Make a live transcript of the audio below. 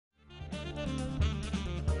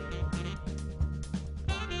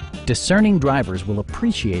discerning drivers will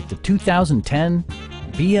appreciate the 2010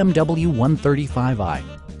 BMW 135i.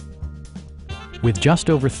 With just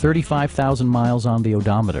over 35,000 miles on the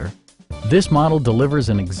odometer, this model delivers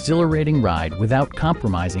an exhilarating ride without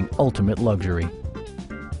compromising ultimate luxury.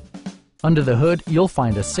 Under the hood, you'll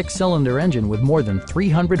find a 6-cylinder engine with more than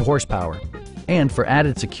 300 horsepower. And for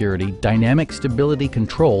added security, dynamic stability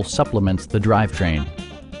control supplements the drivetrain.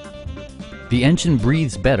 The engine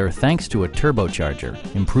breathes better thanks to a turbocharger,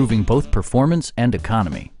 improving both performance and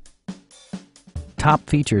economy. Top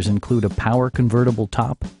features include a power convertible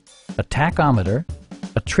top, a tachometer,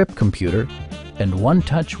 a trip computer, and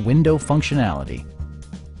one-touch window functionality.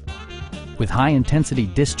 With high-intensity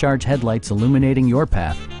discharge headlights illuminating your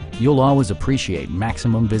path, you'll always appreciate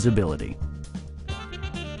maximum visibility.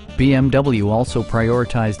 BMW also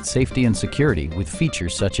prioritized safety and security with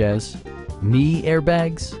features such as knee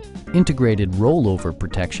airbags, integrated rollover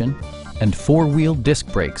protection, and 4-wheel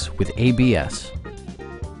disc brakes with ABS.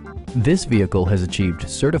 This vehicle has achieved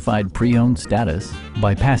certified pre-owned status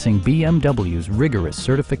by passing BMW's rigorous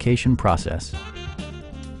certification process.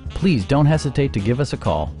 Please don't hesitate to give us a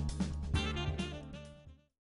call.